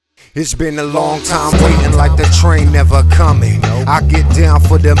It's been a long time waiting like the train never coming. I get down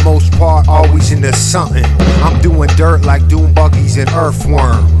for the most part, always into something. I'm doing dirt like doom buggies and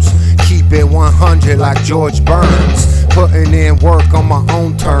earthworms. Keep it 100 like George Burns. Putting in work on my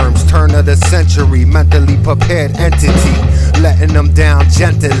own terms. Turn of the century, mentally prepared entity. Letting them down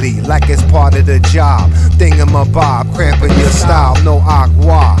gently like it's part of the job. Thingamabob, cramping your style, no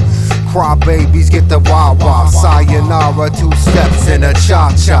agua. Cry babies get the wah-wah. Sayonara, 2 steps and a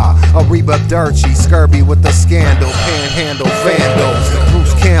cha-cha. Ariba Dirty, scurvy with the scandal. Panhandle, vandal.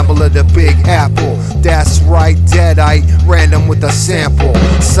 Bruce Campbell of the Big Apple. That's right, deadite, random with a sample.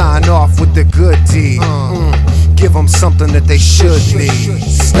 Sign off with the good deed. Give them something that they should need.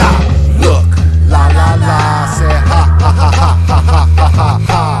 Stop, look, la la la. Say ha ha ha ha ha ha ha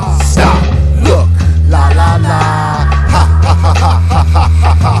ha. Stop, look, la la la. Ha ha ha ha ha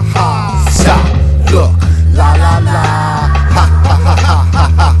ha ha ha. Stop, look, la la la. Ha ha ha ha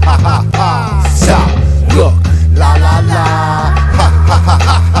ha ha ha. Stop, look, la la la. Ha ha ha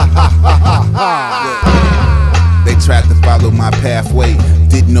ha ha ha. They tried to follow my pathway.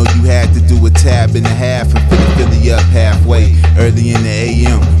 Didn't know you had to do a tab and a half and fill you up halfway. Early in the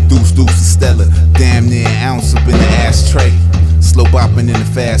AM, deuce to Stella. Damn near an ounce up in the ashtray. Slow bopping in the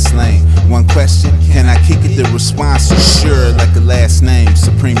fast lane. One question, can I kick it? The response is sure, like a last name.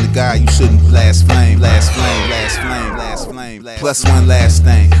 Supreme the God, you shouldn't blaspheme. Last flame, last flame, last flame. Plus one last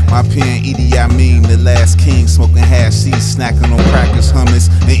thing, my pen Edie Amin, the last king. Smoking hashish, snacking on crackers, hummus,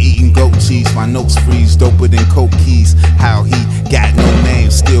 and eating goat cheese. My notes freeze, doper than coke keys. How he got no name,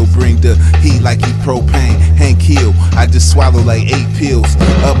 still bring the heat like he propane. Hank Hill, I just swallow like 8 pills.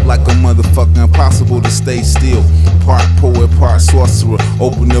 Up like a motherfucker, impossible to stay still. Part poet, part sorcerer.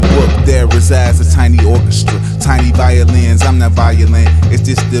 Open the book, there resides a tiny orchestra. Tiny violins, I'm not violent. It's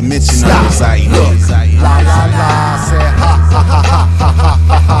just the dimension of anxiety. Look, la la la. Say ha ha ha ha ha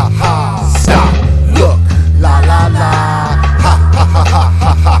ha ha.